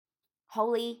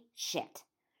Holy shit.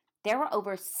 There were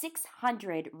over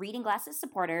 600 Reading Glasses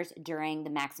supporters during the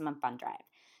Maximum Fun Drive.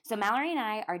 So Mallory and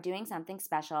I are doing something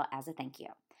special as a thank you.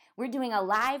 We're doing a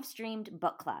live-streamed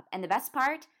book club, and the best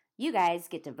part, you guys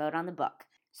get to vote on the book.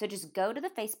 So just go to the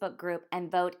Facebook group and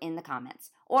vote in the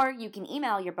comments. Or you can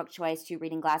email your book choice to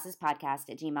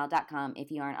readingglassespodcast@gmail.com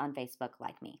if you aren't on Facebook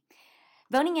like me.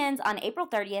 Voting ends on April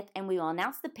 30th, and we will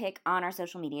announce the pick on our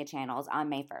social media channels on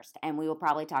May 1st, and we will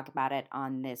probably talk about it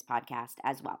on this podcast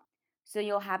as well. So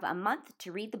you'll have a month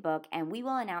to read the book, and we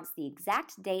will announce the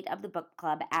exact date of the book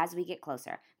club as we get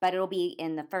closer, but it'll be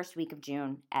in the first week of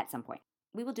June at some point.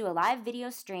 We will do a live video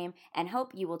stream and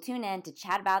hope you will tune in to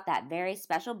chat about that very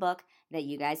special book that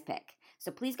you guys pick.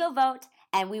 So please go vote,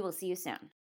 and we will see you soon.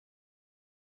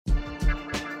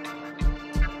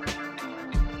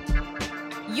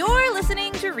 You're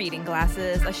listening to Reading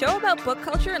Glasses, a show about book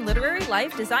culture and literary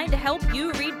life designed to help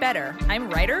you read better. I'm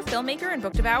writer, filmmaker, and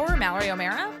book devourer Mallory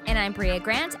O'Mara. And I'm Bria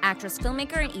Grant, actress,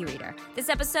 filmmaker, and e-reader. This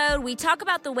episode, we talk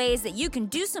about the ways that you can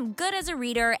do some good as a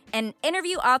reader and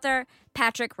interview author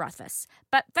Patrick Rothfuss.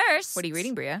 But first... What are you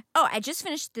reading, Bria? Oh, I just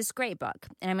finished this great book,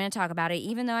 and I'm going to talk about it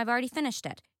even though I've already finished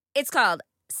it. It's called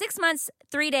 6 Months,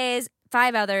 3 Days,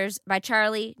 5 Others by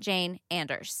Charlie Jane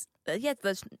Anders. Yeah,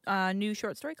 the new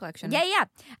short story collection. Yeah.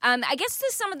 I guess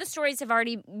some of the stories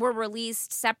were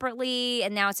released separately,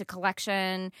 and now it's a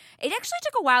collection. It actually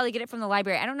took a while to get it from the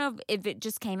library. I don't know if it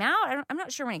just came out. I'm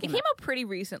not sure when it came out. It came out pretty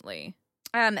recently.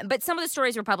 But some of the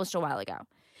stories were published a while ago.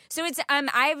 So it's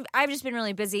I've just been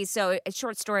really busy. So a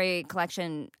short story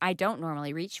collection I don't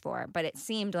normally reach for, but it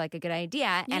seemed like a good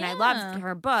idea, and I loved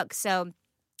her book. So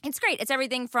it's great. It's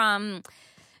everything from,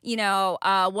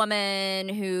 a woman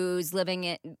who's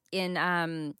living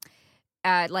in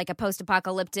like a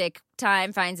post-apocalyptic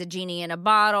time finds a genie in a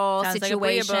bottle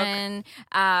situation,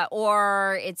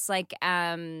 or it's like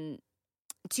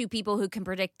two people who can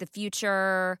predict the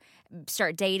future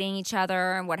start dating each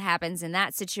other and what happens in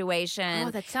that situation.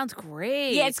 Oh, that sounds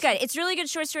great. Yeah, it's good. It's really good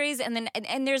short stories, and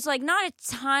there's like not a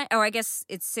ton. Oh, I guess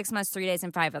it's 6 months, 3 days,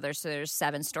 and 5 others. So there's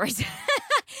 7 stories.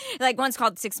 Like one's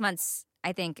called 6 months,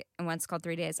 I think, and one's called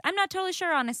 3 days. I'm not totally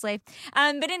sure, honestly.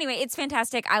 But anyway, it's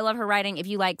fantastic. I love her writing. If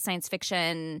you like science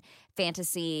fiction,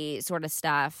 fantasy sort of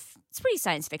stuff, it's pretty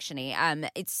science fiction-y.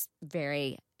 It's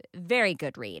very, very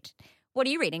good read. What are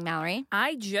you reading, Mallory?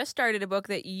 I just started a book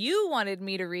that you wanted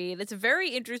me to read. It's a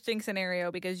very interesting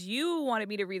scenario because you wanted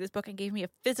me to read this book and gave me a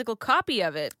physical copy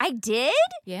of it. I did?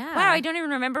 Yeah. Wow, I don't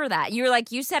even remember that. You were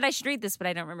like, you said I should read this, but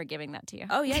I don't remember giving that to you.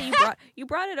 Oh, yeah, you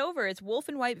brought it over. It's Wolf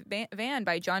and White Van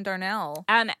by John Darnell.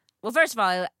 Well, first of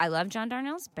all, I love John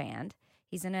Darnell's band.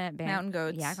 He's in a band. Mountain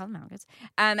Goats. Yeah, called Mountain Goats.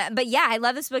 But yeah, I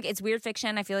love this book. It's weird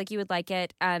fiction. I feel like you would like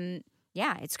it.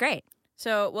 Yeah, it's great.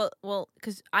 So, well,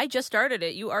 because I just started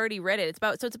it. You already read it.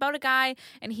 It's about a guy,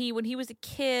 and when he was a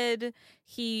kid,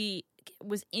 he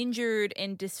was injured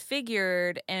and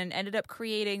disfigured and ended up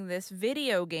creating this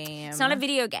video game. It's not a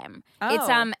video game.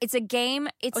 Oh. It's a game.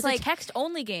 It's like a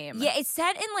text-only game. Yeah, it's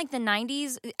set in like the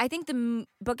 90s. I think the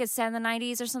book is set in the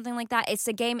 90s or something like that. It's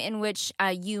a game in which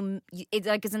it's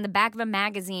like it's in the back of a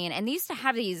magazine, and they used to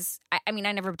have these. I mean,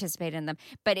 I never participated in them,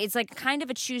 but it's like kind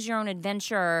of a choose your own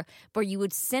adventure where you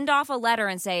would send off a letter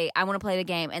and say, "I want to play the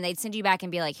game," and they'd send you back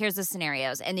and be like, "Here's the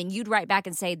scenarios," and then you'd write back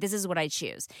and say, "This is what I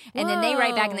choose," and then they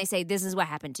write back and they say, "This is what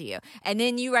happened to you," and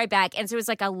then you write back, and so it's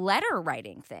like a letter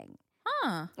writing thing.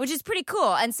 Which is pretty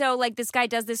cool. And so like this guy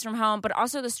does this from home, but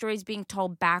also the story's being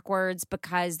told backwards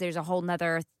because there's a whole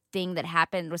nother thing that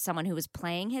happened with someone who was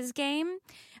playing his game,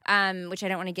 which I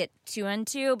don't want to get too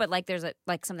into, but like there's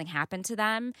something happened to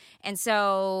them. And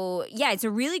so yeah, it's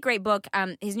a really great book.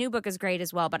 His new book is great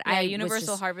as well, but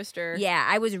Universal Harvester. Yeah,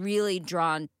 I was really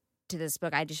drawn to this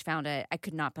book. I just found it. I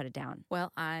could not put it down.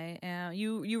 Well,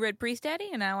 you read Priest Daddy,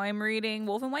 and now I'm reading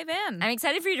Wolf and White Van. I'm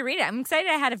excited for you to read it. I'm excited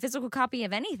I had a physical copy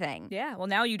of anything. Yeah. Well,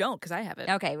 now you don't because I have it.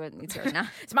 Okay, well, it's yours now.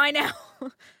 It's mine now.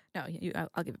 No,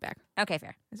 I'll give it back. Okay,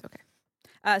 fair. It's okay.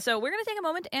 So we're going to take a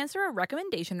moment to answer a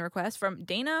recommendation request from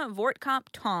Dana Vortkamp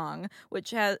Tong,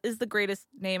 which is the greatest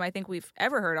name I think we've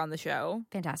ever heard on the show.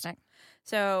 Fantastic.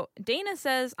 So Dana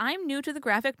says, I'm new to the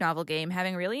graphic novel game,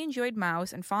 having really enjoyed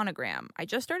Mouse and Phonogram. I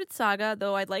just started Saga,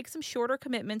 though I'd like some shorter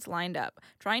commitments lined up,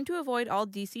 trying to avoid all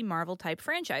DC Marvel type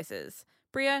franchises.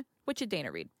 Bria, what should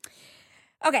Dana read?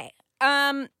 Okay.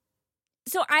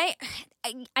 So I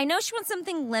know she wants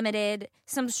something limited,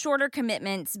 some shorter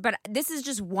commitments, but this is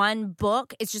just one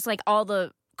book. It's just like all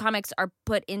the comics are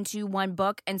put into one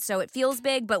book, and so it feels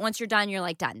big, but once you're done, you're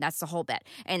like done. That's the whole bit.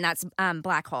 And that's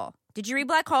Black Hole. Did you read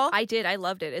Black Hole? I did. I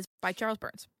loved it. It's by Charles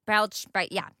Burns.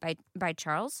 By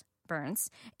Charles Burns.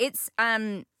 It's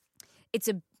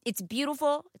It's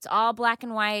beautiful. It's all black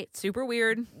and white. Super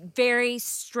weird. Very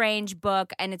strange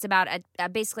book, and it's about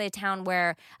basically a town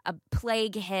where a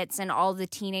plague hits and all the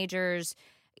teenagers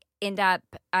end up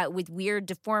with weird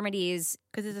deformities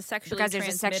Because there's a sexually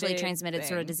transmitted thing.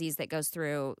 sort of disease that goes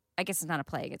through. I guess it's not a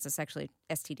plague; it's a sexually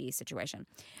STD situation.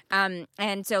 And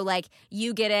so, like,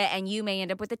 you get it, and you may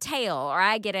end up with a tail, or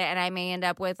I get it, and I may end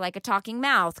up with like a talking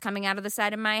mouth coming out of the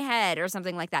side of my head, or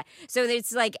something like that. So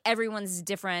it's like everyone's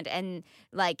different, and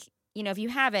like, you know, if you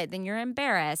have it, then you're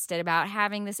embarrassed about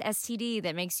having this STD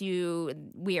that makes you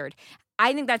weird.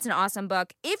 I think that's an awesome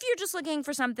book. If you're just looking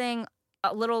for something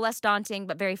a little less daunting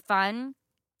but very fun,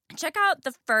 check out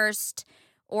the first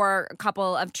or a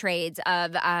couple of trades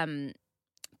of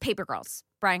Paper Girls,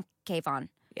 Brian K. Vaughan.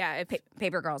 Yeah,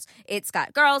 Paper Girls. It's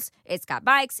got girls, it's got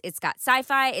bikes, it's got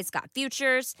sci-fi, it's got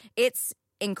futures. It's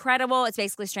incredible. It's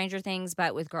basically Stranger Things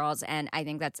but with girls, and I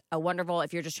think that's a wonderful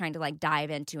if you're just trying to like dive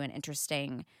into an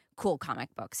interesting, cool comic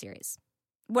book series.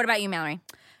 What about you, Mallory?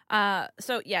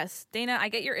 So yes, Dana, I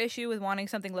get your issue with wanting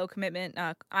something low commitment.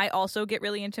 I also get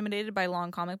really intimidated by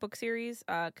long comic book series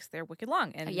because they're wicked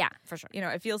long. And Yeah, for sure. you know,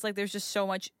 it feels like there's just so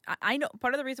much. I know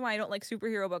part of the reason why I don't like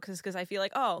superhero books is because I feel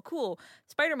like, oh, cool,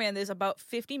 Spider-Man. There's about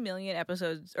 50 million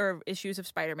episodes or issues of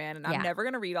Spider-Man, and I'm never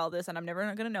gonna read all this, and I'm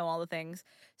never gonna know all the things.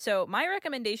 So my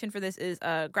recommendation for this is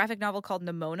a graphic novel called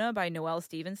Nimona by Noelle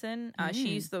Stevenson.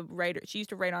 She's the writer. She used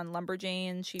to write on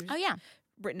Lumberjanes. She's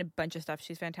written a bunch of stuff.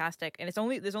 She's fantastic, and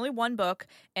there's only one book,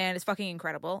 and it's fucking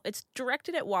incredible. It's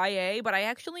directed at YA, but I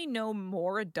actually know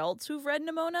more adults who've read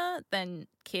Nimona than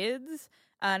kids.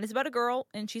 And it's about a girl,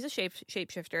 and she's a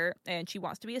shapeshifter, and she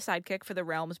wants to be a sidekick for the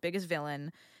realm's biggest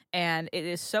villain. And it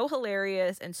is so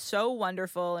hilarious and so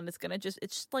wonderful, and it's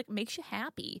just like makes you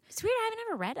happy. It's weird. I haven't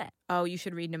ever read it. Oh, you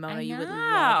should read Nimona. I You would know.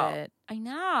 love it. I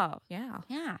know. Yeah.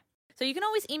 Yeah. So you can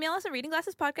always email us at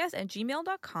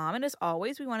readingglassespodcast@gmail.com. And as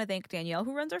always, we want to thank Danielle,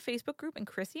 who runs our Facebook group, and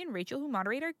Chrissy and Rachel, who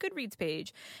moderate our Goodreads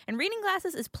page. And Reading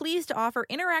Glasses is pleased to offer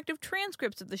interactive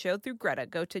transcripts of the show through Greta.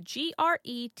 Go to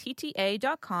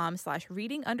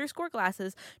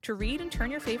gretta.com/reading_glasses to read and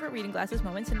turn your favorite Reading Glasses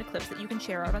moments into clips that you can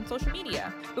share out on social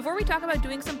media. Before we talk about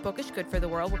doing some bookish good for the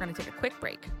world, we're going to take a quick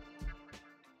break.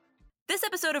 This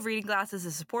episode of Reading Glasses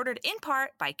is supported in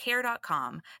part by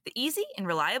Care.com, the easy and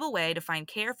reliable way to find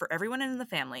care for everyone in the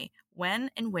family,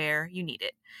 when and where you need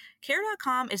it.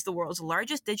 Care.com is the world's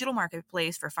largest digital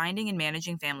marketplace for finding and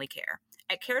managing family care.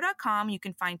 At Care.com, you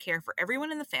can find care for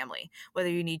everyone in the family, whether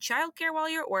you need childcare while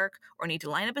you're at work or need to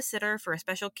line up a sitter for a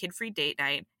special kid-free date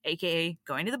night, aka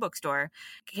going to the bookstore.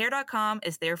 Care.com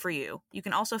is there for you. You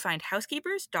can also find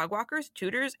housekeepers, dog walkers,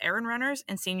 tutors, errand runners,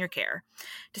 and senior care.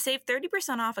 To save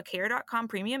 30% off a Care.com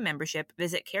premium membership,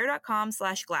 visit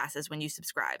care.com/glasses when you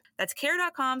subscribe. That's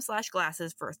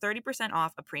care.com/glasses for 30%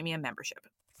 off a premium membership.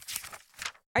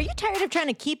 Are you tired of trying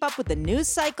to keep up with the news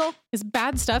cycle? Is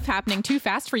bad stuff happening too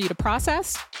fast for you to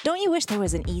process? Don't you wish there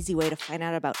was an easy way to find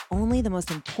out about only the most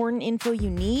important info you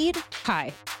need?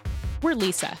 Hi, we're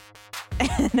Lisa.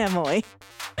 And Emily.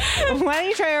 Why don't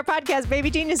you try our podcast,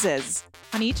 Baby Geniuses?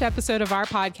 On each episode of our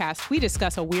podcast, we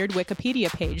discuss a weird Wikipedia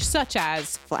page such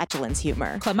as Flatulence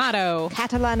humor, Clamato,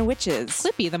 Catalan witches,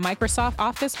 Clippy the Microsoft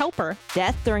Office helper,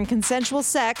 death during consensual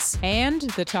sex, and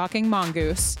the talking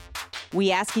mongoose.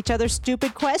 We ask each other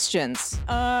stupid questions.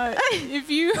 If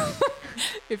you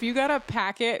got a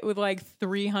packet with like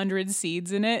 300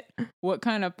 seeds in it, what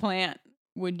kind of plant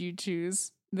would you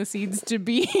choose the seeds to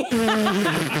be?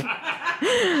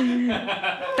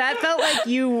 That felt like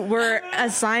you were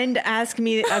assigned to ask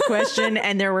me a question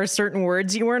and there were certain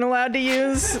words you weren't allowed to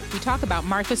use. We talk about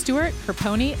Martha Stewart, her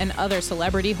pony, and other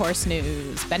celebrity horse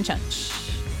news. Ben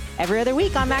Chunch. Every other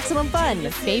week on Maximum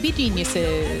Fun. Baby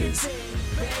Geniuses.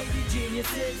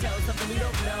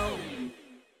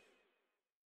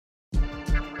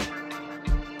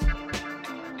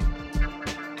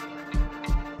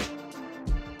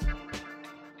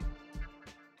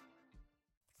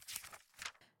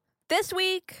 This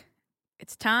week,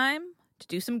 it's time to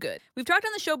do some good. We've talked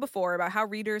on the show before about how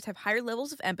readers have higher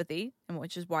levels of empathy, and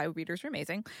which is why readers are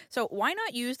amazing. So why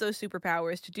not use those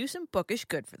superpowers to do some bookish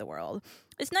good for the world?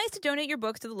 It's nice to donate your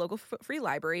books to the local free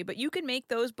library, but you can make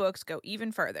those books go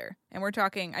even further. And we're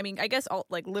talking, I mean, I guess all,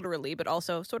 like literally, but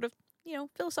also sort of, you know,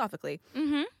 philosophically.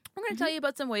 Mm-hmm. We're going to tell you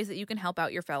about some ways that you can help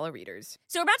out your fellow readers.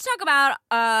 So we're about to talk about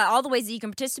all the ways that you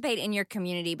can participate in your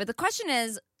community. But the question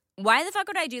is, why the fuck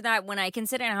would I do that when I can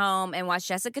sit at home and watch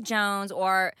Jessica Jones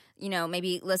or, you know,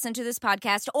 maybe listen to this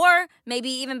podcast or maybe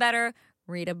even better,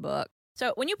 read a book?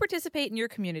 So when you participate in your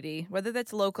community, whether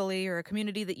that's locally or a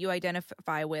community that you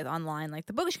identify with online, like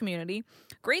the bookish community,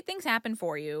 great things happen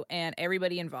for you and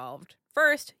everybody involved.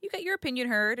 First, you get your opinion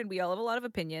heard, and we all have a lot of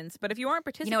opinions. But if you aren't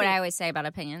You participating, know what I always say about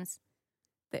opinions?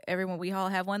 we all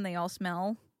have one. They all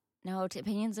smell. No,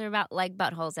 opinions are about like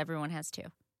buttholes. Everyone has two.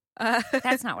 Uh,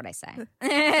 That's not what I say.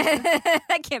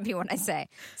 That can't be what I say.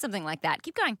 Something like that.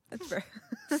 Keep going. That's fair.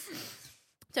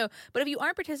 But if you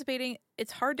aren't participating,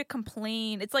 it's hard to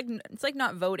complain. It's like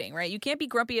not voting, right? You can't be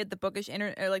grumpy at the bookish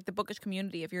or like the bookish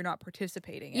community if you're not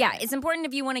participating. Yeah, it's important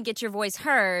if you want to get your voice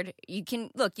heard. You can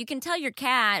tell your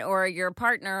cat or your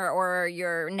partner or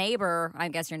your neighbor. I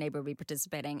guess your neighbor would be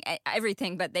participating.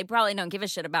 Everything, but they probably don't give a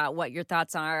shit about what your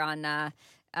thoughts are on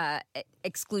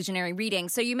exclusionary reading.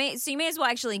 So you may as well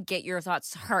actually get your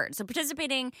thoughts heard. So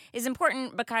participating is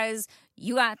important because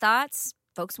you got thoughts.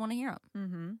 Folks want to hear them.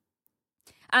 Mm-hmm.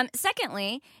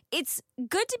 Secondly, it's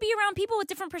good to be around people with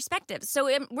different perspectives. So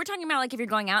we're talking about like if you're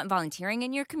going out and volunteering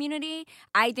in your community,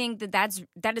 I think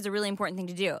that is a really important thing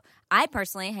to do. I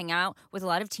personally hang out with a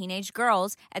lot of teenage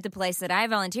girls at the place that I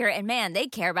volunteer, and man, they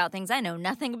care about things I know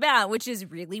nothing about, which is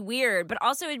really weird, but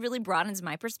also it really broadens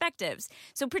my perspectives.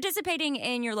 So participating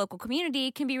in your local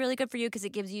community can be really good for you because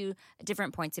it gives you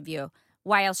different points of view.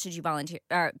 Why else should you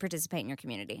participate in your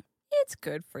community? It's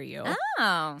good for you.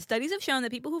 Oh. Studies have shown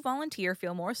that people who volunteer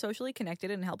feel more socially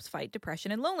connected and helps fight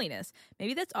depression and loneliness.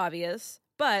 Maybe that's obvious,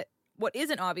 but what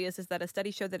isn't obvious is that a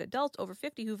study showed that adults over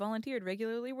 50 who volunteered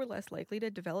regularly were less likely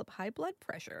to develop high blood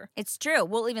pressure. It's true.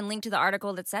 We'll even link to the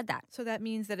article that said that. So that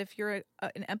means that if you're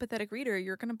an empathetic reader,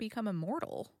 you're going to become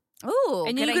immortal. Ooh,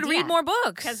 and good you could idea. read more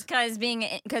books. Because being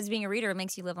a reader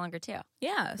makes you live longer too.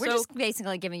 Yeah. We're just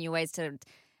basically giving you ways to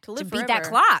live beat forever. that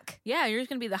clock. Yeah, you're just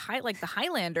going to be the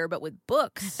Highlander, but with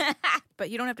books.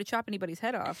 But you don't have to chop anybody's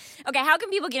head off. Okay, how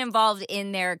can people get involved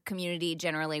in their community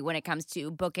generally when it comes to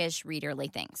bookish,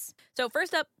 readerly things? So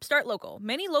first up, start local.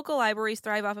 Many local libraries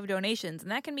thrive off of donations,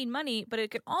 and that can mean money, but it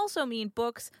can also mean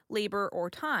books, labor, or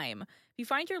time. If you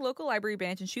find your local library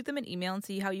branch and shoot them an email and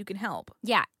see how you can help.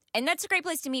 Yeah. And that's a great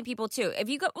place to meet people, too. If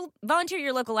you go volunteer at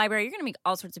your local library, you're going to meet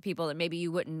all sorts of people that maybe you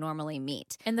wouldn't normally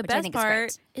meet. And the best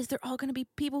part is they're all going to be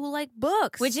people who like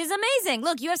books. Which is amazing.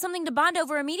 Look, you have something to bond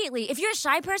over immediately. If you're a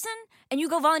shy person and you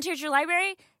go volunteer at your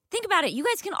library, think about it. You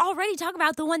guys can already talk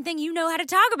about the one thing you know how to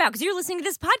talk about because you're listening to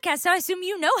this podcast, so I assume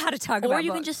you know how to talk about Or you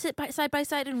books. can just sit side by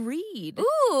side and read.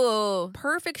 Ooh.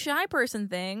 Perfect shy person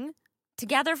thing.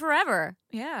 Together forever.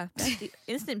 Yeah.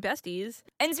 Instant besties.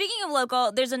 And speaking of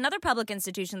local, there's another public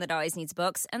institution that always needs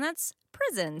books, and that's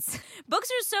prisons. Books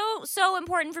are so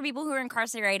important for people who are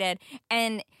incarcerated,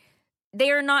 and they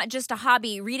are not just a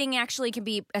hobby. Reading actually can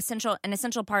be an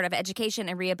essential part of education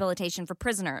and rehabilitation for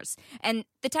prisoners. And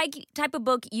the type of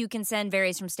book you can send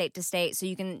varies from state to state, so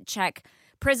you can check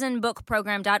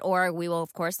prisonbookprogram.org. We will,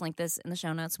 of course, link this in the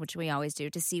show notes, which we always do,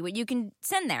 to see what you can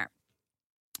send there.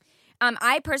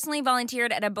 I personally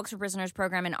volunteered at a Books for Prisoners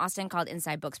program in Austin called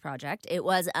Inside Books Project. It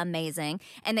was amazing.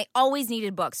 And they always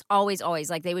needed books. Always, always.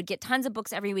 Like, they would get tons of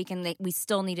books every week, and we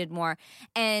still needed more.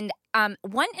 And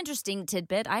one interesting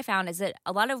tidbit I found is that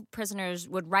a lot of prisoners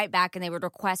would write back and they would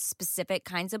request specific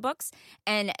kinds of books.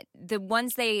 And the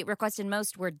ones they requested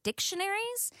most were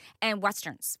dictionaries and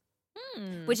Westerns.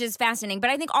 Which is fascinating. But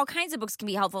I think all kinds of books can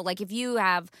be helpful. Like if you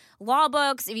have law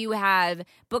books, if you have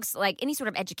books like any sort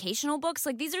of educational books,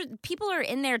 like people are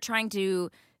in there trying to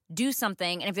do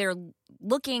something. And if they're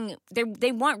looking,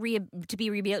 they want to be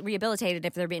rehabilitated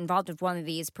if they're involved with one of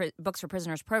these Books for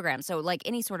Prisoners programs. So like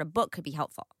any sort of book could be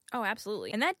helpful. Oh,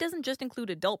 absolutely. And that doesn't just include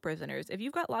adult prisoners. If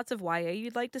you've got lots of YA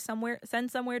you'd like to send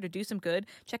somewhere to do some good,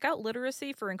 check out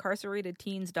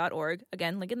literacyforincarceratedteens.org.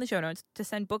 Again, link in the show notes to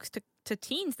send books to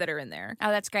teens that are in there. Oh,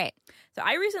 that's great. So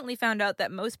I recently found out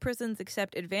that most prisons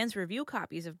accept advanced review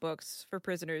copies of books for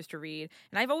prisoners to read.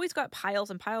 And I've always got piles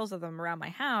and piles of them around my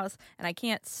house, and I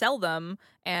can't sell them.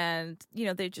 And,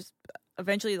 they just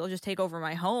eventually they'll just take over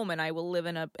my home, and I will live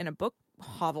in a book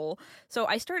hovel. So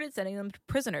I started sending them to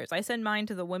prisoners. I send mine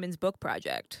to the Women's Book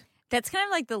Project. That's kind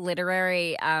of like the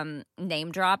literary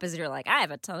name drop is you're like, I have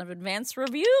a ton of advanced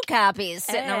review copies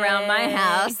sitting around my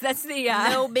house. That's the...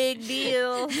 no big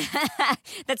deal.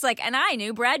 That's like, and I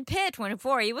knew Brad Pitt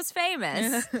before he was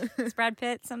famous. Is Brad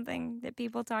Pitt something that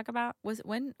people talk about?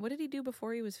 What did he do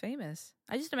before he was famous?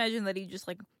 I just imagine that he just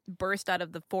like burst out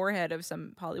of the forehead of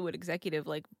some Hollywood executive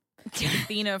like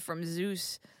Athena from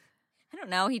Zeus. I don't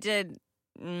know. He did...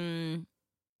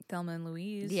 Thelma and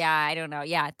Louise. Yeah, I don't know.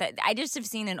 Yeah, I just have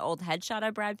seen an old headshot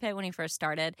of Brad Pitt when he first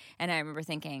started, and I remember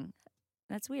thinking,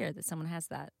 that's weird that someone has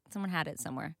that. Someone had it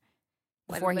somewhere.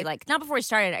 Before he not before he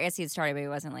started, I guess he had started, but he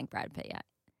wasn't like Brad Pitt yet.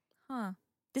 Huh.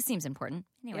 This seems important.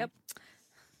 Anyway. Yep.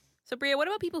 So, Bria, what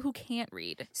about people who can't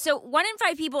read? So 1 in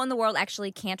 5 people in the world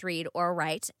actually can't read or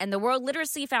write, and the World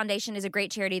Literacy Foundation is a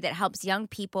great charity that helps young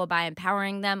people by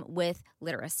empowering them with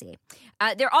literacy.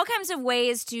 There are all kinds of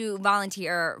ways to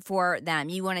volunteer for them.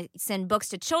 You want to send books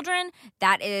to children?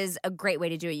 That is a great way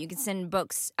to do it. You can send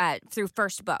books through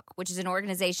First Book, which is an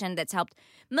organization that's helped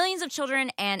millions of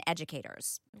children and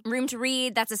educators. Room to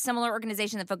Read, that's a similar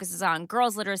organization that focuses on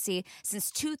girls' literacy,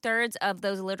 since 2/3 of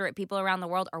those illiterate people around the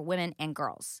world are women and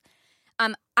girls.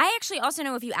 I actually also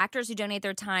know a few actors who donate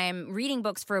their time reading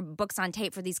books for books on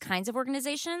tape for these kinds of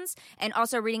organizations, and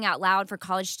also reading out loud for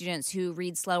college students who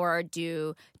read slower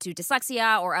due to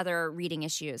dyslexia or other reading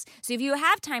issues. So if you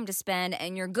have time to spend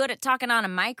and you're good at talking on a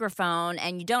microphone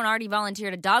and you don't already volunteer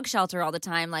at a dog shelter all the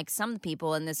time like some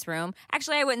people in this room,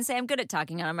 actually I wouldn't say I'm good at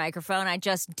talking on a microphone. I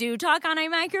just do talk on a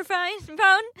microphone.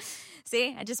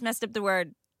 See, I just messed up the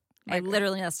word. I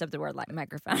literally messed up the word like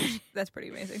microphone. That's pretty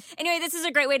amazing. Anyway, this is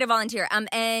a great way to volunteer.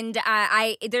 And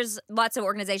there's lots of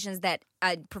organizations that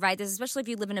provide this, especially if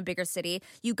you live in a bigger city.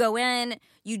 You go in,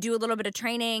 you do a little bit of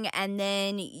training, and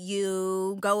then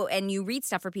you go and you read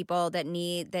stuff for people that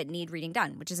need reading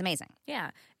done, which is amazing.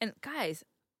 Yeah. And guys,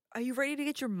 are you ready to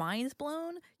get your minds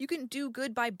blown? You can do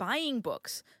good by buying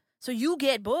books. So you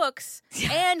get books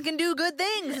and can do good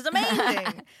things. It's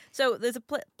amazing. So there's a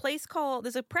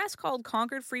press called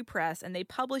Concord Free Press, and they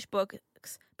publish books,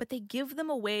 but they give them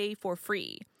away for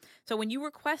free. So when you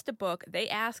request a book, they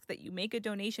ask that you make a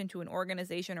donation to an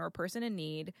organization or a person in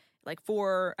need,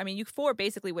 for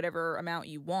basically whatever amount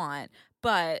you want,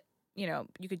 but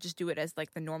you could just do it as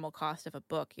like the normal cost of a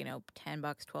book, $10,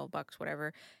 $12,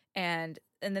 whatever. And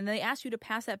then they ask you to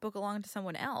pass that book along to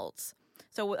someone else.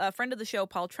 So a friend of the show,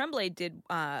 Paul Tremblay, did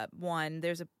one.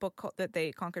 There's a book that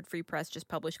Concord Free Press just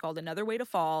published called Another Way to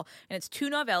Fall, and it's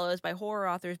 2 novellas by horror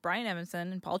authors Brian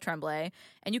Evanson and Paul Tremblay.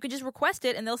 And you can just request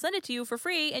it, and they'll send it to you for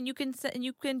free, and you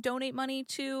can donate money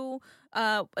to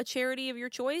a charity of your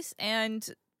choice and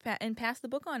pass the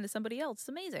book on to somebody else. It's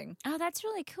amazing. Oh, that's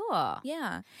really cool.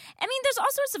 Yeah. I mean, there's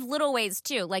all sorts of little ways,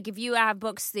 too. Like, if you have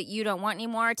books that you don't want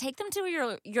anymore, take them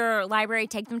to your library,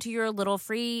 take them to your little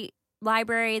free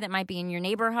library that might be in your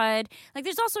neighborhood. Like,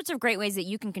 there's all sorts of great ways that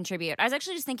you can contribute. I was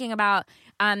actually just thinking about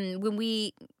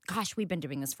we've been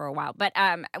doing this for a while, but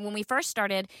when we first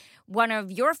started, one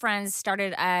of your friends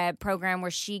started a program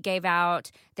where she gave out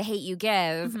The Hate You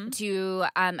Give to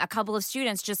a couple of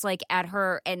students, just like at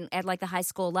like the high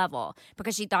school level,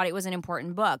 because she thought it was an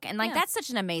important book. And that's such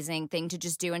an amazing thing to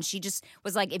just do. And she just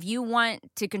was like, if you want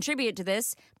to contribute to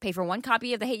this, pay for 1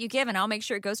 copy of The Hate You Give, and I'll make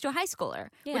sure it goes to a high schooler,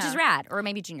 which is rad, or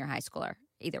maybe junior high schooler.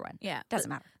 Either one. Yeah. Doesn't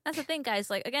matter. That's the thing,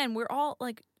 guys. Like, again, we're all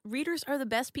readers are the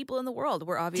best people in the world.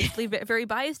 We're obviously very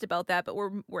biased about that, but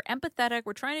we're empathetic.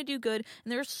 We're trying to do good.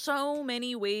 And there's so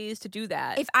many ways to do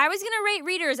that. If I was going to rate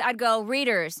readers, I'd go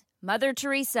readers, Mother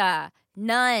Teresa,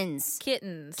 nuns,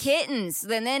 kittens,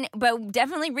 but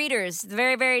definitely readers, the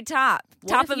very, very top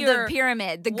of the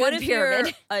pyramid, the good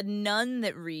pyramid. You're a nun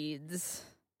that reads?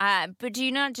 But do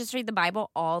you not just read the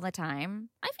Bible all the time?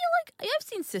 I feel like I've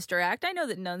seen Sister Act. I know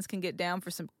that nuns can get down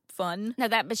for some fun. No,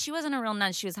 but she wasn't a real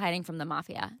nun. She was hiding from the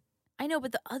mafia. I know,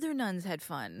 but the other nuns had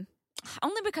fun.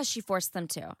 Only because she forced them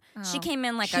to. Oh. She came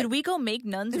in Should we go make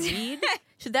nuns read?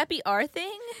 Should that be our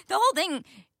thing? The whole thing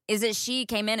is that she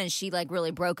came in and she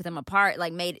really broke them apart,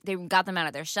 they got them out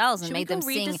of their shells and made them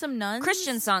sing some nuns?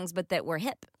 Christian songs, but that were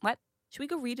hip. What? Should we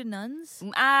go read to nuns?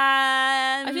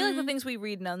 I feel like the things we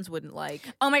read nuns wouldn't like.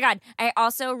 Oh my God. I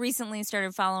also recently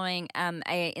started following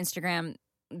a Instagram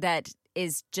that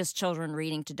is just children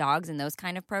reading to dogs and those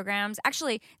kind of programs.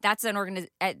 Actually, that's an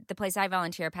at the place I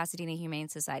volunteer, Pasadena Humane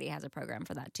Society has a program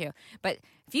for that too. But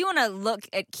if you want to look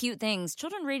at cute things,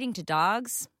 children reading to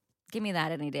dogs, give me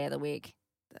that any day of the week.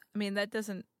 I mean, that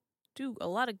doesn't do a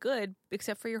lot of good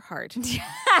except for your heart.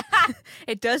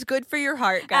 It does good for your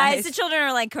heart, guys. So children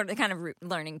are kind of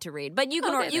learning to read, but you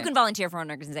can volunteer for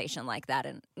an organization like that,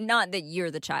 and not that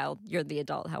you're the child, you're the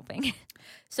adult helping.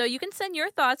 So you can send your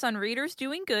thoughts on readers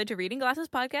doing good to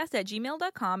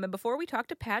readingglassespodcast@gmail.com. And before we talk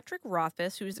to Patrick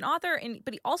Rothfuss, who's an author,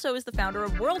 but he also is the founder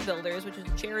of World Builders, which is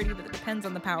a charity that depends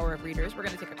on the power of readers, we're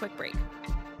going to take a quick break.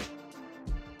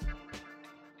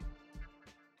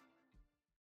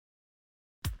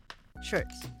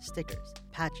 Shirts, stickers,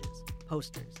 patches,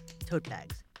 posters, tote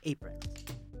bags, aprons.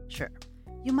 Sure,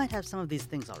 you might have some of these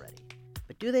things already,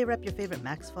 but do they rep your favorite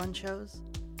Max Fun shows?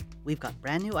 We've got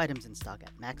brand new items in stock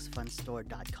at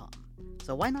maxfunstore.com,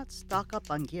 so why not stock up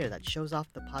on gear that shows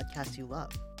off the podcasts you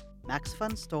love?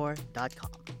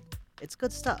 maxfunstore.com. It's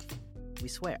good stuff, we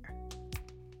swear.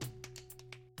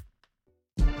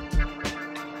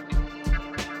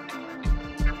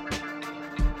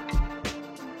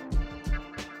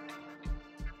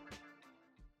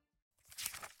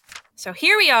 So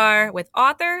here we are with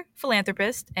author,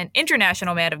 philanthropist, and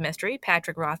international man of mystery,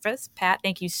 Patrick Rothfuss. Pat,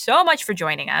 thank you so much for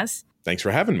joining us. Thanks for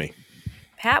having me.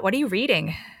 Pat, what are you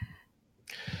reading?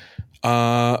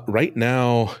 Right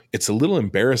now, it's a little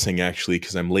embarrassing, actually,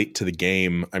 because I'm late to the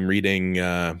game. I'm reading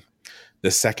the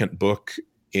second book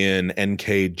in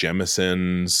N.K.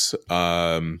 Jemison's,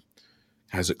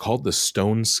 how's it called? The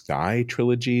Stone Sky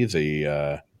trilogy?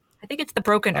 I think it's the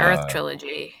Broken Earth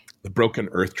trilogy. The Broken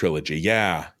Earth trilogy.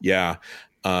 Yeah.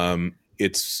 I've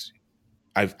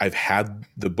had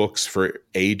the books for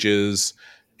ages,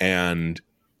 and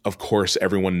of course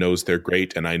everyone knows they're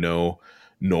great, and I know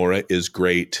Nora is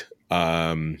great.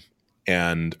 And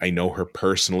I know her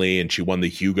personally, and she won the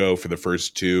Hugo for the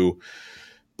first two,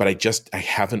 but I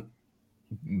haven't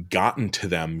gotten to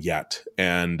them yet.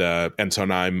 And so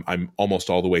now I'm almost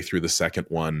all the way through the second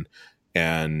one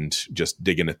and just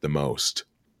digging it the most.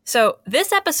 So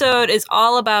this episode is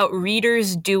all about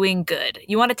readers doing good.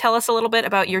 You want to tell us a little bit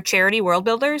about your charity, World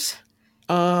Builders?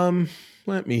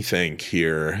 Let me think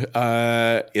here.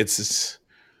 It's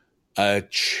a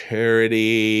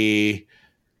charity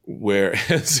where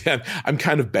I'm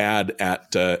kind of bad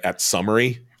at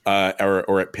summary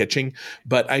or at pitching,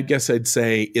 but I guess I'd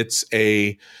say it's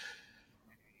a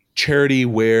charity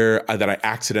where that I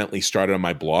accidentally started on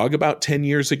my blog about 10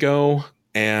 years ago.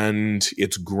 And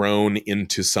it's grown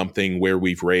into something where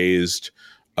we've raised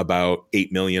about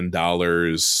 $8 million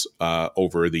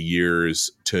over the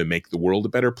years to make the world a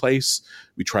better place.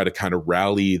 We try to kind of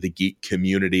rally the geek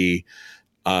community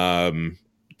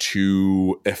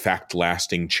to effect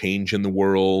lasting change in the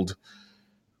world.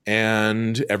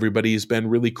 And everybody's been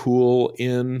really cool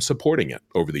in supporting it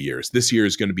over the years. This year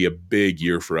is going to be a big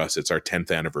year for us. It's our 10th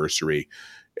anniversary.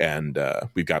 And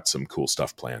we've got some cool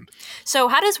stuff planned. So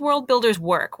how does World Builders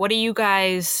work? What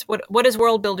does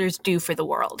World Builders do for the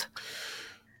world?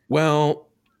 Well,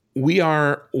 we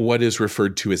are what is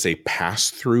referred to as a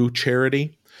pass-through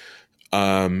charity,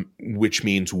 which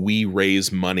means we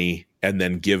raise money and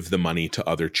then give the money to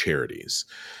other charities.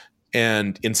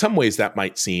 And in some ways that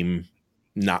might seem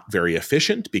not very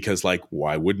efficient because, like,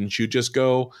 why wouldn't you just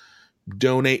go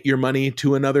donate your money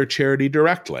to another charity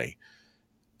directly?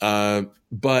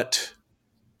 But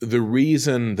the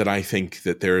reason that I think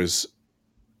that there's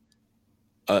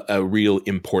a real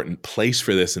important place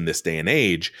for this in this day and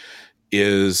age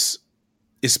is,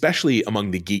 especially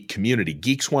among the geek community,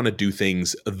 geeks want to do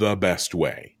things the best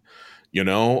way. You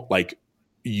know, like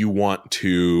you want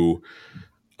to,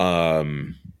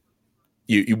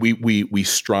 we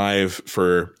strive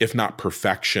for, if not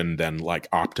perfection, then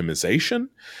like optimization.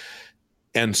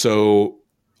 And so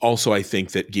also, I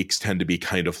think that geeks tend to be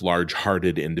kind of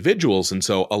large-hearted individuals. And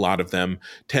so a lot of them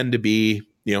tend to be,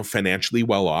 financially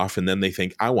well off. And then they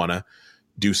think, I want to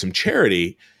do some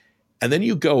charity. And then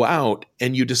you go out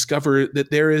and you discover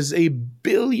that there is a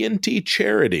billion-ty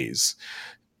charities.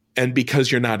 And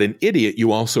because you're not an idiot,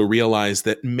 you also realize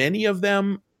that many of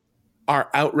them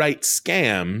are outright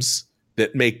scams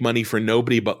that make money for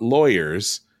nobody but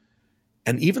lawyers.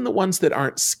 And even the ones that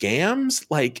aren't scams,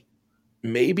 like,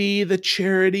 maybe the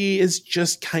charity is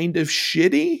just kind of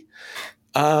shitty.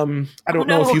 I don't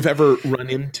know if you've ever run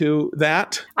into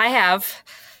that. I have.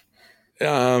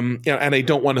 And I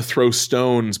don't want to throw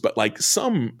stones, but like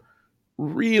some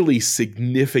really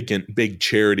significant big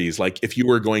charities, like if you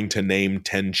were going to name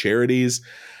 10 charities,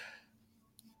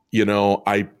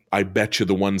 I bet you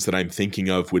the ones that I'm thinking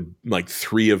of would, like,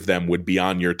 3 of them would be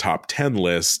on your top 10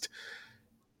 list.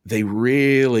 They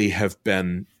really have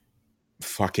been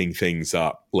fucking things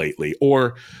up lately,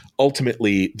 or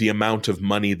ultimately the amount of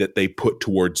money that they put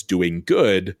towards doing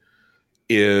good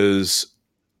is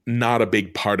not a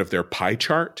big part of their pie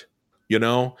chart. We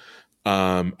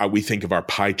think of our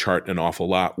pie chart an awful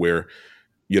lot where,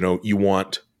 you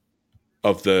want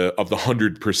of the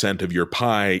 100% of your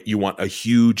pie, you want a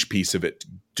huge piece of it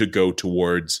to go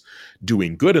towards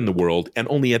doing good in the world, and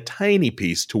only a tiny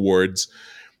piece towards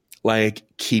like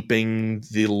keeping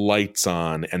the lights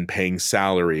on and paying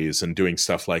salaries and doing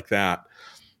stuff like that.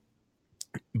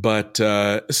 But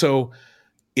so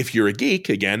if you're a geek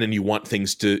again, and you want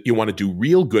to do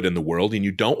real good in the world, and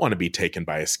you don't want to be taken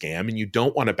by a scam, and you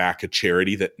don't want to back a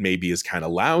charity that maybe is kind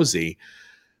of lousy,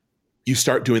 you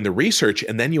start doing the research,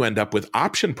 and then you end up with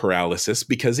option paralysis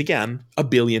because, again, a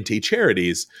billion-ty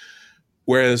charities.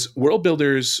 Whereas World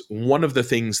Builders, one of the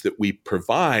things that we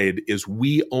provide is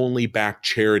we only back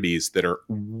charities that are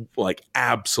like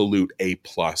absolute A+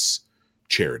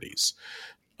 charities.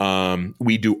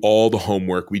 We do all the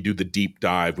homework. We do the deep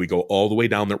dive. We go all the way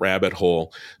down the rabbit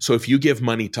hole. So if you give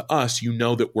money to us,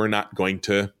 that we're not going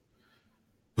to,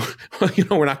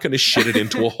 we're not going to shit it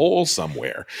into a hole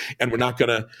somewhere. And we're not going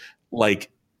to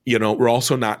like, we're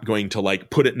also not going to like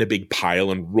put it in a big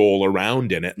pile and roll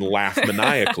around in it and laugh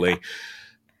maniacally.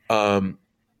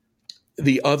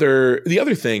 The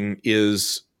other thing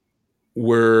is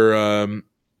we're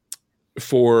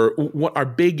for what our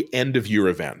big end of year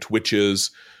event, which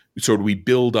is sort of we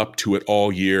build up to it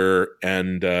all year,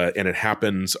 and it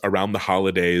happens around the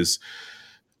holidays.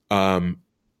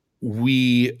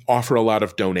 We offer a lot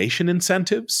of donation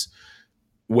incentives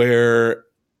where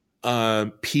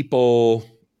people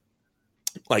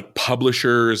like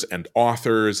publishers and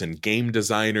authors and game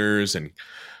designers and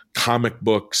comic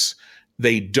books,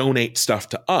 they donate stuff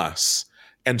to us.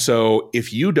 And so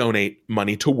if you donate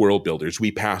money to World Builders,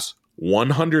 we pass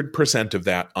 100% of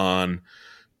that on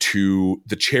to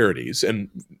the charities. And,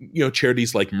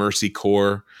 charities like Mercy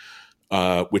Corps,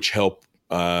 which help,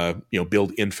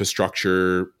 build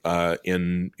infrastructure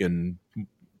in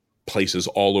places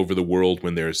all over the world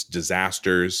when there's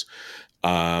disasters,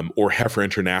 or Heifer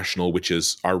International, which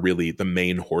is really the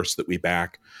main horse that we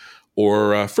back,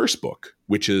 or First Book,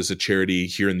 which is a charity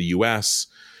here in the U.S.,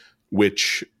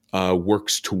 which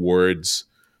works towards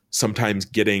sometimes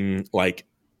getting like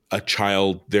a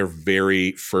child their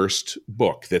very first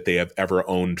book that they have ever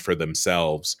owned for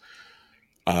themselves,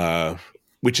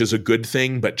 which is a good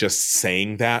thing. But just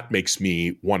saying that makes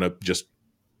me want to just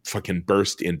fucking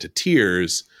burst into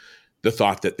tears. The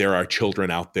thought that there are children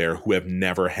out there who have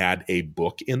never had a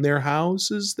book in their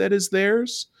houses that is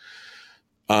theirs.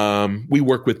 We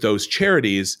work with those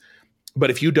charities, but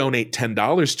if you donate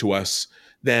 $10 to us,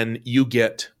 then you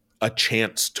get a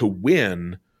chance to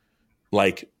win,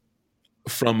 like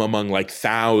from among like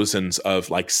thousands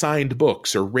of like signed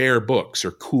books or rare books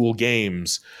or cool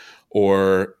games,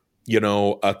 or,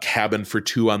 a cabin for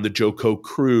two on the Joko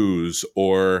cruise,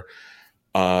 or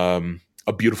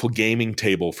a beautiful gaming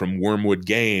table from Wormwood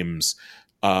Games.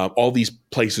 All these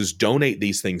places donate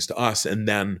these things to us. And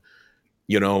then,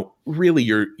 really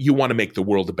you want to make the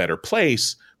world a better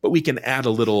place, but we can add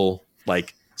a little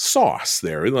like sauce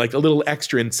there, like a little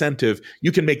extra incentive.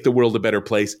 You can make the world a better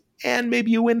place and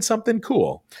maybe you win something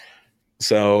cool.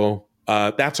 So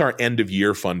that's our end of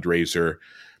year fundraiser.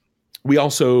 We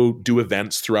also do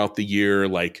events throughout the year.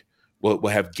 Like we'll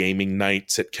have gaming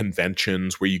nights at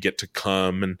conventions where you get to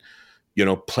come and,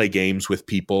 play games with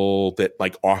people that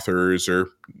like authors or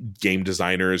game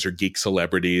designers or geek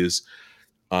celebrities.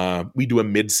 We do a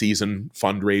mid-season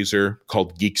fundraiser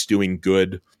called Geeks Doing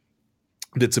Good.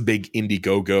 That's a big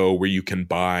Indiegogo where you can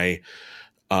buy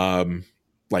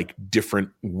like different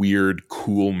weird,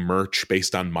 cool merch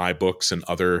based on my books and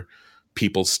other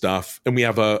people's stuff. And we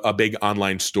have a big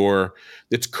online store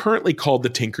that's currently called the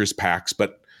Tinker's Packs,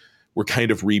 but we're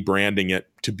kind of rebranding it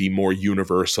to be more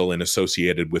universal and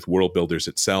associated with World Builders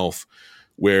itself,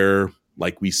 where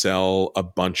like we sell a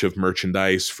bunch of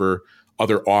merchandise for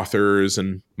other authors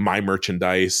and my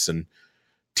merchandise and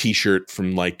t-shirt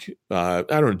from like, I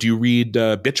don't know, do you read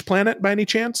Bitch Planet by any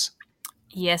chance?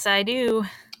 Yes, I do.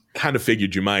 Kind of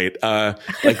figured you might.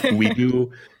 Like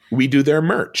we do their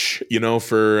merch,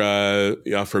 for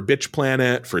Bitch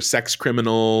Planet, for Sex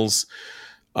Criminals,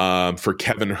 for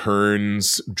Kevin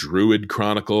Hearn's Druid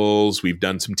Chronicles. We've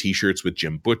done some t-shirts with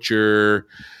Jim Butcher,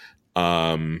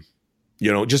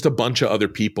 just a bunch of other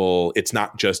people. It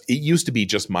used to be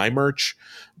just my merch,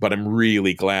 but I'm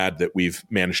really glad that we've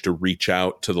managed to reach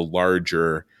out to the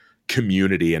larger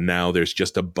community. And now there's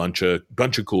just a bunch of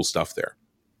cool stuff there.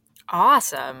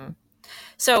 Awesome.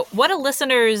 So what do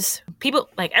listeners, people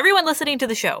like everyone listening to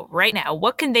the show right now,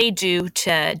 what can they do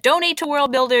to donate to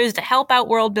World Builders, to help out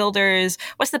World Builders?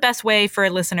 What's the best way for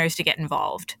listeners to get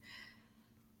involved?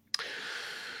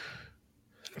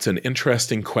 It's an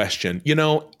interesting question.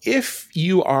 If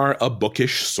you are a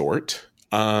bookish sort,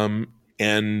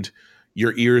 and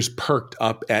your ears perked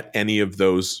up at any of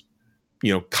those,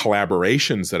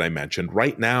 collaborations that I mentioned,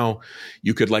 right now,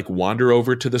 you could like wander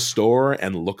over to the store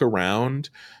and look around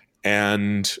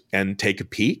and take a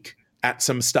peek at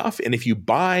some stuff. And if you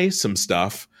buy some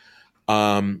stuff,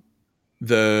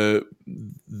 the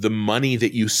money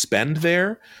that you spend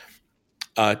there,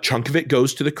 a chunk of it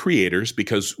goes to the creators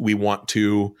because we want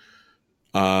to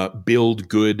build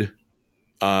good,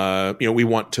 we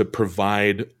want to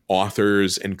provide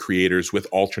authors and creators with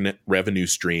alternate revenue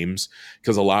streams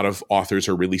because a lot of authors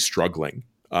are really struggling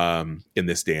in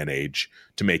this day and age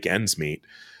to make ends meet.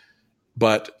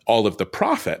 But all of the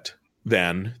profit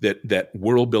then that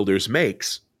World Builders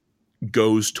makes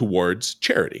goes towards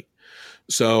charity.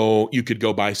 So you could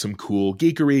go buy some cool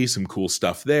geekery, some cool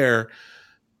stuff there.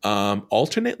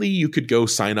 Alternately, you could go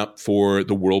sign up for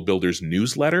the World Builders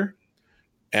newsletter.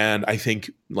 And I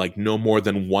think like no more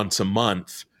than once a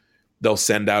month, they'll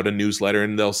send out a newsletter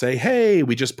and they'll say, hey,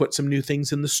 we just put some new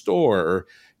things in the store, or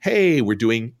hey,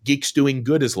 Geeks Doing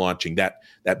Good is launching, that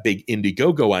big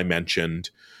Indiegogo I mentioned.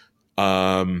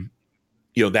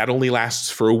 That only lasts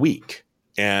for a week.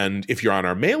 And if you're on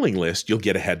our mailing list, you'll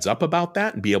get a heads up about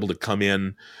that and be able to come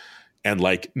in and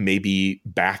like maybe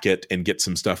back it and get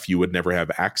some stuff you would never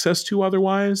have access to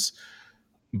otherwise.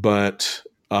 But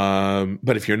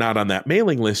if you're not on that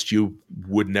mailing list, you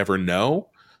would never know.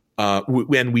 And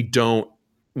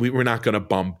we're not going to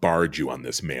bombard you on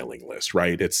this mailing list,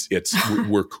 right?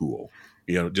 We're cool.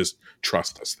 Just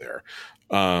trust us there.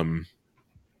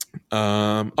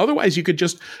 Otherwise, you could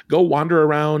just go wander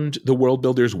around the World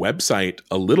Builders website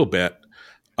a little bit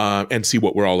and see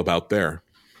what we're all about there.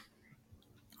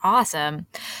 Awesome.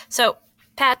 So,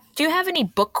 Pat, do you have any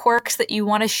book quirks that you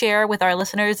want to share with our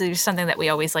listeners? There's something that we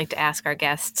always like to ask our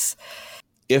guests.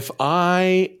 If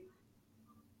I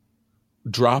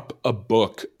drop a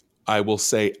book, I will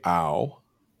say, ow.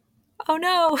 Oh,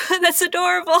 no. That's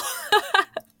adorable.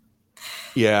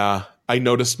 Yeah, I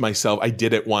noticed myself. I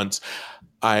did it once.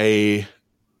 I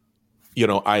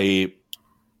grew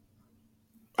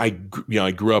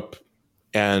up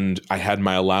and I had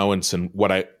my allowance, and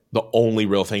the only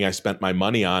real thing I spent my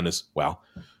money on is,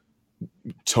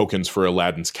 tokens for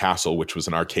Aladdin's Castle, which was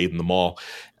an arcade in the mall,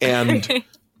 and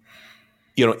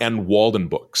and Walden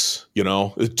books.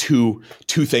 Two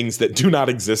things that do not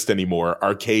exist anymore: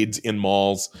 arcades in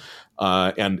malls,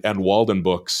 and Walden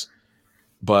books.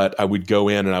 But I would go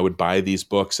in and I would buy these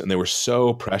books, and they were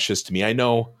so precious to me. I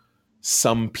know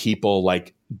some people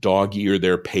like dog ear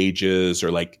their pages,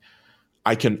 or like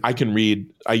I can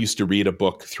read. I used to read a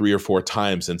book 3 or 4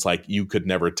 times, and it's like you could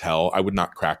never tell. I would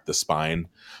not crack the spine.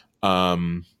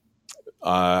 I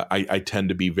tend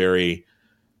to be very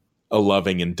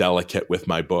loving and delicate with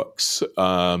my books.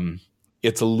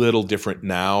 It's a little different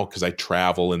now because I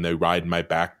travel and they ride in my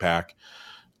backpack,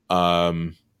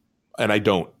 and I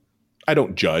don't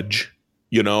judge.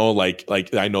 Like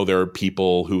I know there are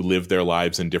people who live their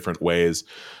lives in different ways,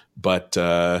 but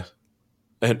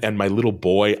and my little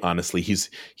boy, honestly, he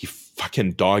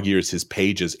fucking dog ears his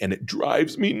pages, and it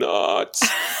drives me nuts.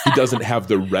 He doesn't have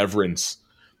the reverence.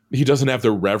 He doesn't have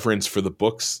the reverence for the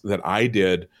books that I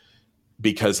did,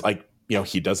 because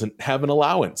he doesn't have an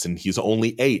allowance, and he's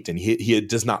only 8, and he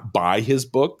does not buy his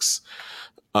books.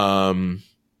 But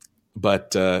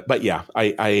yeah,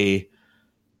 I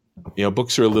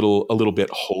books are a little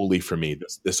bit holy for me,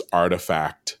 this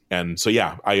artifact. And so,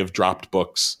 yeah, I have dropped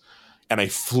books and I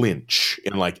flinch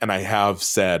and I have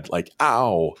said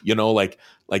ow,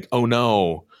 oh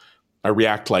no. I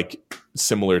react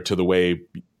similar to the way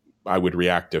I would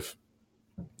react if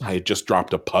I had just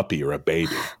dropped a puppy or a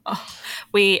baby. Oh,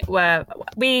 we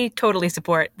totally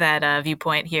support that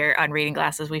viewpoint here on Reading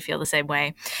Glasses. We feel the same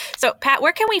way. So, Pat,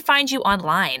 where can we find you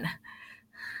online?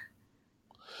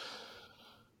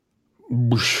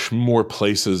 More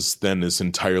places than is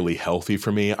entirely healthy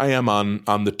for me. I am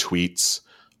on the tweets,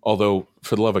 although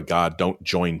for the love of God, don't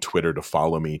join Twitter to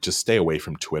follow me. Just stay away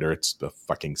from Twitter. It's the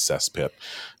fucking cesspit.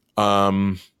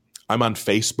 I'm on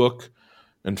Facebook,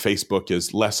 and Facebook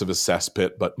is less of a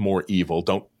cesspit but more evil.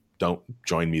 Don't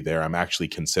join me there. I'm actually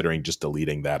considering just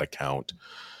deleting that account.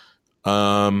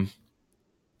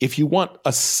 If you want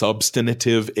a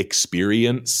substantive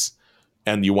experience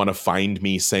and you want to find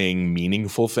me saying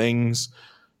meaningful things,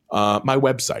 my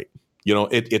website,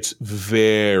 it's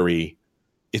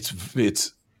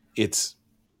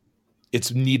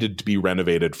needed to be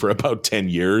renovated for about 10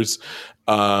 years.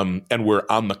 And we're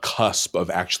on the cusp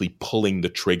of actually pulling the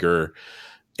trigger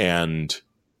and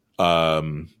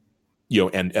launching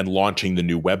the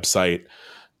new website.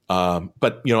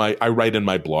 But I write in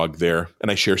my blog there,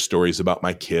 and I share stories about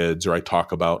my kids, or I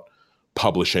talk about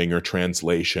publishing or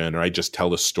translation, or I just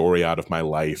tell a story out of my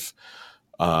life.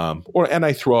 And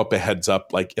I throw up a heads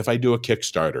up, if I do a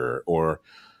Kickstarter, or,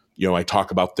 I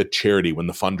talk about the charity when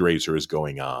the fundraiser is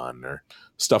going on, or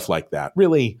stuff like that.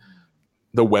 Really,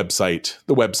 the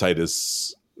website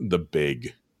is the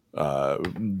big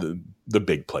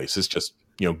place. It's just,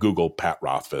 Google Pat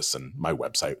Rothfuss and my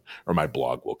website or my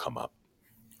blog will come up.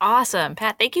 Awesome.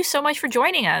 Pat, thank you so much for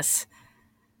joining us.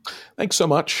 Thanks so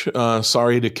much.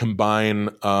 Sorry to combine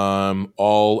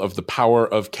all of the power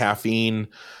of caffeine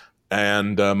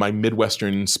and my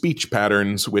Midwestern speech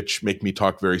patterns, which make me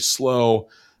talk very slow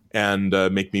and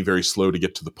make me very slow to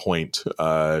get to the point.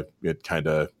 It kind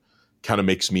of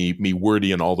makes me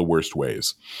wordy in all the worst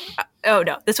ways. Oh,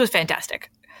 no, this was fantastic.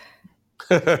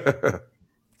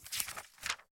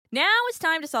 Now it's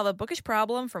time to solve a bookish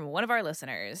problem from one of our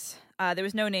listeners. There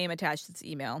was no name attached to this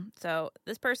email. So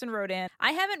this person wrote in,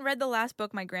 I haven't read the last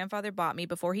book my grandfather bought me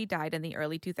before he died in the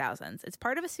early 2000s. It's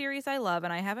part of a series I love,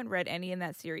 and I haven't read any in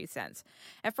that series since.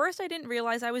 At first, I didn't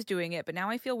realize I was doing it, but now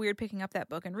I feel weird picking up that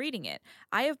book and reading it.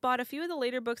 I have bought a few of the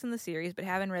later books in the series, but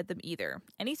haven't read them either.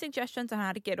 Any suggestions on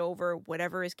how to get over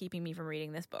whatever is keeping me from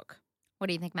reading this book? What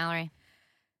do you think, Mallory?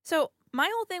 So my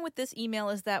whole thing with this email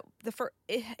is that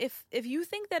if you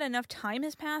think that enough time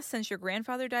has passed since your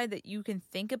grandfather died that you can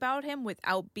think about him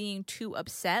without being too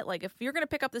upset, like if you're going to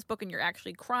pick up this book and you're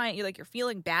actually crying, you're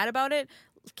feeling bad about it,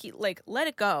 let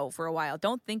it go for a while.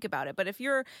 Don't think about it. But if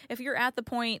you're at the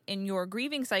point in your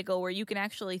grieving cycle where you can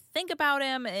actually think about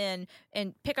him and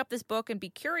pick up this book and be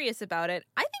curious about it,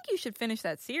 I think you should finish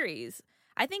that series.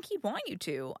 I think he'd want you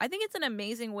to. I think it's an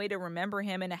amazing way to remember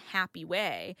him in a happy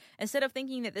way. Instead of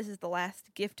thinking that this is the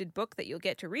last gifted book that you'll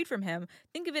get to read from him,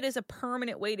 think of it as a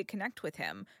permanent way to connect with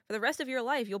him. For the rest of your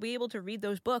life, you'll be able to read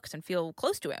those books and feel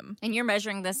close to him. And you're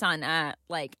measuring this on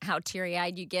how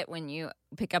teary-eyed you get when you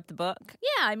pick up the book?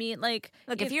 Yeah, I mean, look,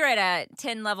 if you're at a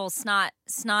 10-level snot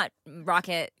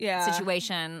rocket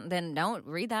situation, then don't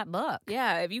read that book.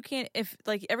 Yeah, if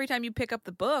every time you pick up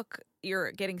the book,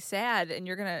 you're getting sad and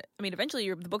eventually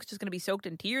the book's just going to be soaked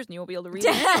in tears and you won't be able to read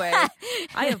it anyway.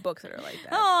 I have books that are like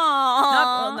that.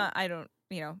 I don't,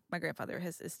 my grandfather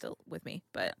is still with me,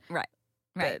 but.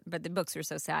 Right, but the books are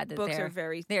so sad that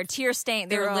they're tear stained.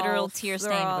 They're literal tear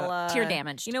stained, tear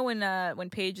damaged. You know when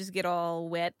pages get all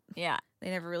wet? Yeah, they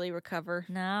never really recover.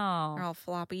 No, they're all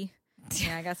floppy.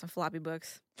 Yeah, I got some floppy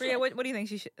books. Priya, what do you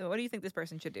think what do you think this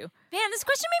person should do? Man, this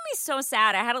question made me so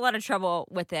sad. I had a lot of trouble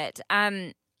with it.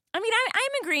 I'm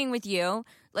agreeing with you.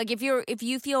 Like if you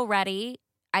feel ready,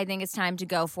 I think it's time to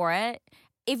go for it.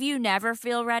 If you never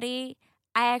feel ready,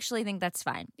 I actually think that's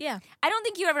fine. Yeah. I don't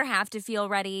think you ever have to feel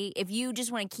ready. If you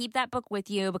just want to keep that book with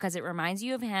you because it reminds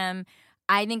you of him,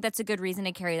 I think that's a good reason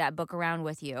to carry that book around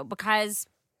with you because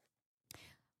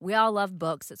we all love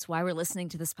books. That's why we're listening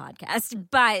to this podcast.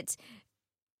 But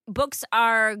books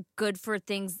are good for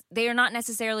things. They are not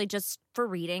necessarily just for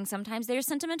reading. Sometimes they're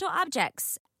sentimental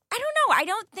objects. I don't know. I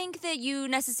don't think that you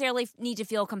necessarily need to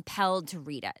feel compelled to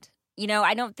read it.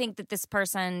 I don't think that this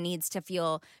person needs to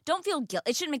don't feel guilt.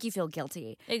 It shouldn't make you feel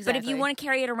guilty. Exactly. But if you want to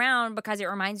carry it around because it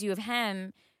reminds you of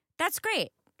him, that's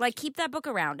great. Like, keep that book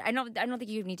around. I don't think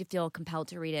you need to feel compelled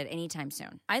to read it anytime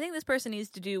soon. I think this person needs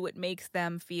to do what makes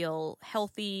them feel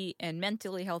healthy and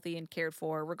mentally healthy and cared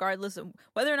for, regardless of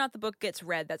whether or not the book gets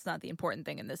read. That's not the important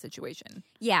thing in this situation.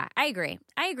 Yeah, I agree.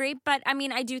 But,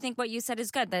 I do think what you said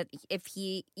is good, that if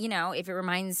if it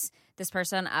reminds this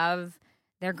person of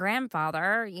their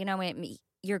grandfather,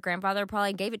 your grandfather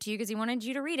probably gave it to you because he wanted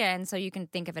you to read it, and so you can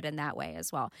think of it in that way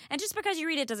as well. And just because you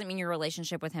read it doesn't mean your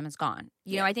relationship with him is gone.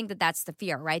 You know, I think that's the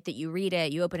fear, right? That you read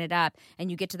it, you open it up,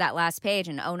 and you get to that last page,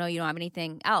 and oh no, you don't have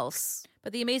anything else.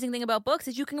 But the amazing thing about books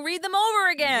is you can read them over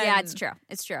again. Yeah, it's true.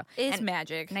 It's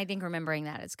magic. And I think remembering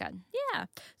that is good. Yeah.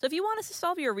 So if you want us to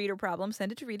solve your reader problem,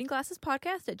 send it to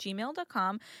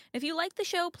readingglassespodcast@gmail.com. If you like the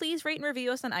show, please rate and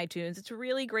review us on iTunes. It's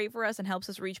really great for us and helps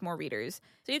us reach more readers.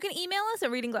 So you can email us at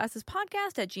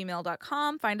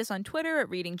readingglassespodcast@gmail.com. Find us on Twitter at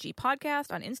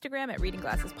readinggpodcast, on Instagram at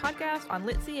readingglassespodcast, on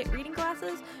Litzy at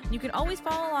readingglasses. And you can always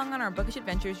follow along on our bookish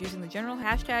adventures using the general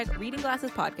hashtag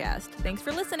readingglassespodcast. Thanks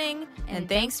for listening, and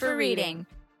thanks for reading.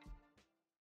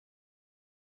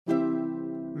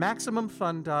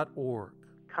 MaximumFun.org.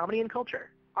 Comedy and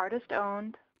culture. Artist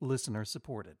owned. Listener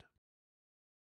supported.